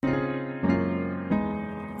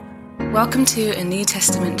Welcome to a New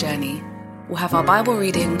Testament journey. We'll have our Bible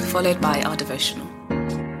reading followed by our devotional.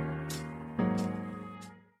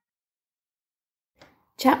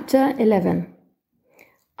 Chapter 11.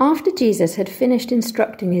 After Jesus had finished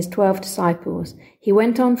instructing his 12 disciples, he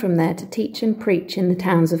went on from there to teach and preach in the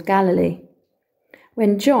towns of Galilee.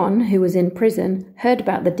 When John, who was in prison, heard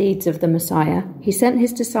about the deeds of the Messiah, he sent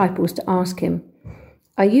his disciples to ask him,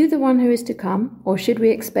 "Are you the one who is to come, or should we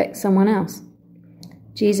expect someone else?"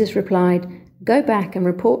 Jesus replied, "Go back and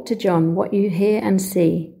report to John what you hear and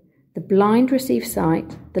see. The blind receive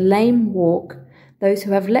sight, the lame walk, those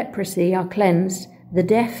who have leprosy are cleansed, the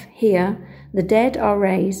deaf hear, the dead are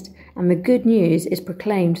raised, and the good news is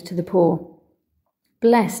proclaimed to the poor.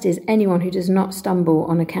 Blessed is anyone who does not stumble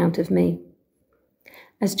on account of me."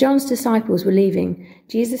 As John's disciples were leaving,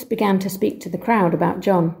 Jesus began to speak to the crowd about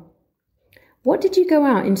John. "What did you go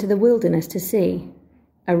out into the wilderness to see?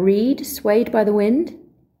 A reed swayed by the wind?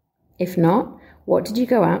 If not, what did you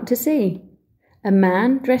go out to see? A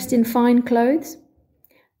man dressed in fine clothes?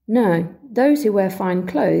 No, those who wear fine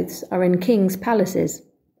clothes are in kings' palaces.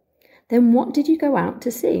 Then what did you go out to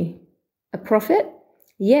see? A prophet?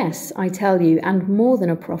 Yes, I tell you, and more than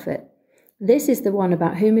a prophet. This is the one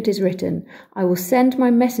about whom it is written, 'I will send my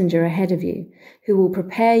messenger ahead of you, who will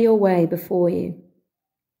prepare your way before you.'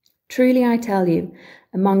 Truly I tell you,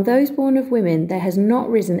 among those born of women there has not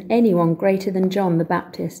risen anyone greater than John the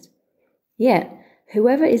Baptist. Yet,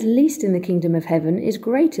 whoever is least in the kingdom of heaven is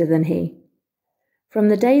greater than he. From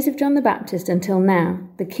the days of John the Baptist until now,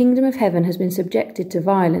 the kingdom of heaven has been subjected to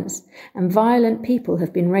violence, and violent people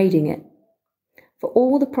have been raiding it. For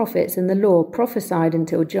all the prophets and the law prophesied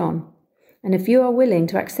until John, and if you are willing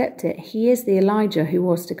to accept it, he is the Elijah who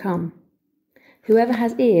was to come. Whoever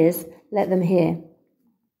has ears, let them hear."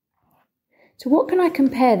 To what can I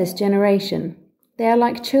compare this generation? They are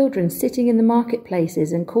like children sitting in the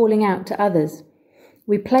marketplaces and calling out to others,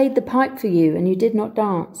 "We played the pipe for you, and you did not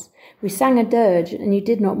dance. We sang a dirge, and you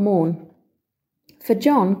did not mourn." For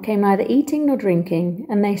John came neither eating nor drinking,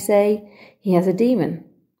 and they say, "He has a demon."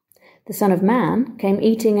 The Son of Man came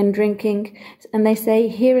eating and drinking, and they say,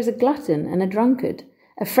 "Here is a glutton and a drunkard,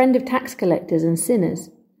 a friend of tax collectors and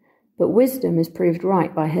sinners." But wisdom is proved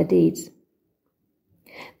right by her deeds.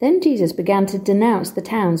 Then Jesus began to denounce the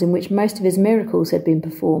towns in which most of his miracles had been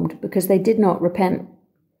performed, because they did not repent.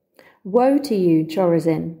 "Woe to you,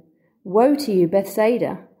 Chorazin! Woe to you,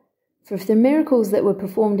 Bethsaida! For if the miracles that were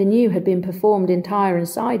performed in you had been performed in Tyre and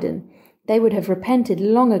Sidon, they would have repented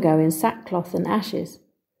long ago in sackcloth and ashes.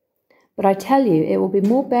 But I tell you, it will be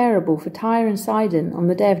more bearable for Tyre and Sidon on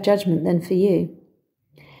the day of judgment than for you.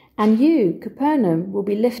 And you, Capernaum, will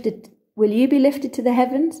you be lifted to the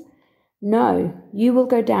heavens? No, you will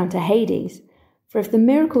go down to Hades. For if the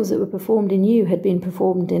miracles that were performed in you had been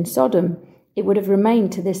performed in Sodom, it would have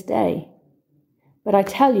remained to this day. But I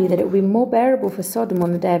tell you that it will be more bearable for Sodom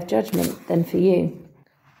on the day of judgment than for you."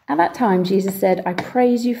 At that time Jesus said, "I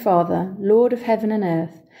praise you, Father, Lord of heaven and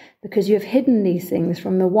earth, because you have hidden these things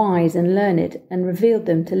from the wise and learned and revealed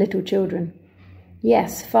them to little children.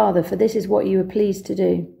 Yes, Father, for this is what you were pleased to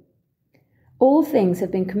do. All things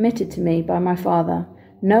have been committed to me by my Father.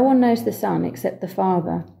 No one knows the Son except the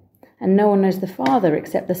Father, and no one knows the Father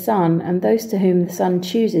except the Son and those to whom the Son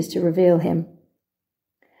chooses to reveal him.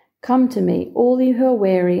 Come to me, all you who are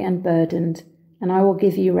weary and burdened, and I will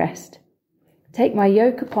give you rest. Take my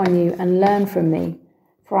yoke upon you and learn from me,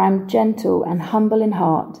 for I am gentle and humble in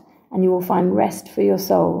heart, and you will find rest for your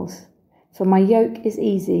souls. For my yoke is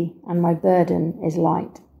easy and my burden is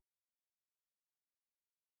light."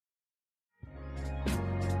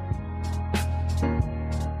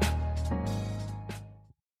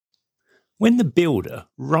 When the builder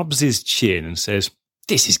rubs his chin and says,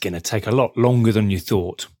 "This is going to take a lot longer than you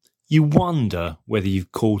thought," you wonder whether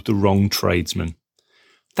you've called the wrong tradesman.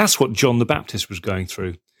 That's what John the Baptist was going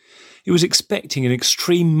through. He was expecting an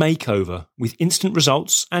extreme makeover with instant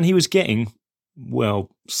results, and he was getting, well,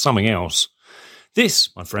 something else. This,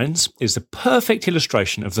 my friends, is the perfect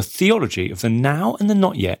illustration of the theology of the now and the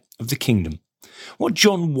not yet of the kingdom. What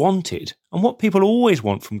John wanted, and what people always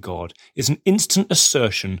want from God, is an instant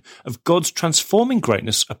assertion of God's transforming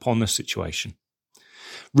greatness upon the situation.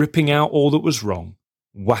 Ripping out all that was wrong,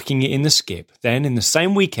 whacking it in the skip, then in the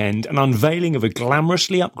same weekend an unveiling of a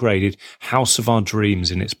glamorously upgraded house of our dreams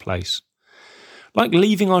in its place. Like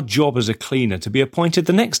leaving our job as a cleaner to be appointed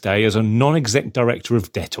the next day as a non-exec director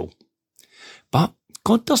of Dettol. But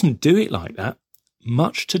God doesn't do it like that,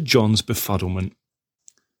 much to John's befuddlement.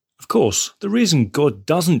 Of course, the reason God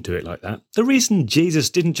doesn't do it like that, the reason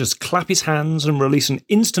Jesus didn't just clap his hands and release an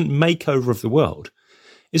instant makeover of the world,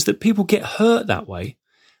 is that people get hurt that way,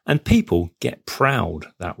 and people get proud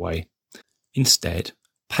that way. Instead,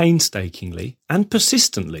 painstakingly and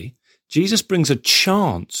persistently, Jesus brings a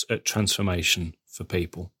chance at transformation for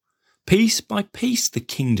people. Piece by piece, the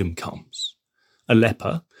kingdom comes. A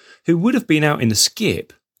leper, who would have been out in the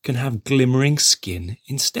skip, can have glimmering skin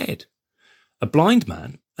instead. A blind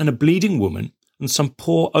man and a bleeding woman and some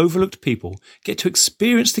poor overlooked people get to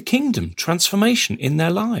experience the kingdom transformation in their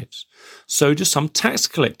lives. So do some tax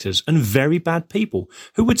collectors and very bad people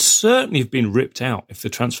who would certainly have been ripped out if the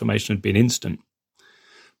transformation had been instant.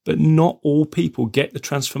 But not all people get the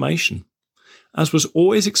transformation. As was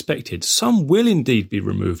always expected, some will indeed be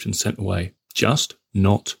removed and sent away, just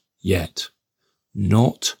not yet.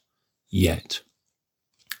 Not yet.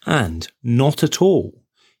 And not at all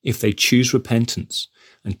if they choose repentance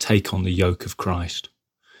and take on the yoke of Christ.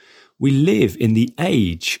 We live in the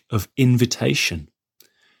age of invitation,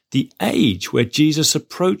 the age where Jesus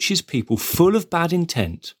approaches people full of bad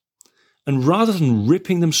intent, and rather than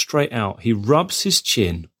ripping them straight out, he rubs his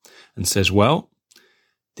chin and says, well,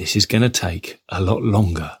 this is going to take a lot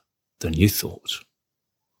longer than you thought.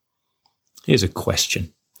 Here's a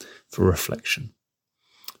question for reflection.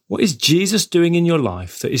 What is Jesus doing in your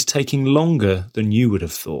life that is taking longer than you would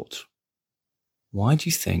have thought? Why do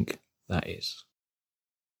you think that is?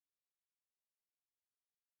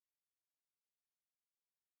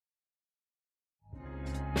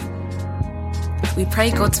 We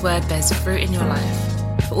pray God's word bears fruit in your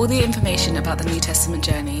life. For all the information about the New Testament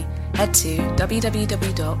journey, head to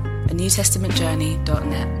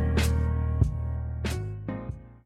www.anewtestamentjourney.net.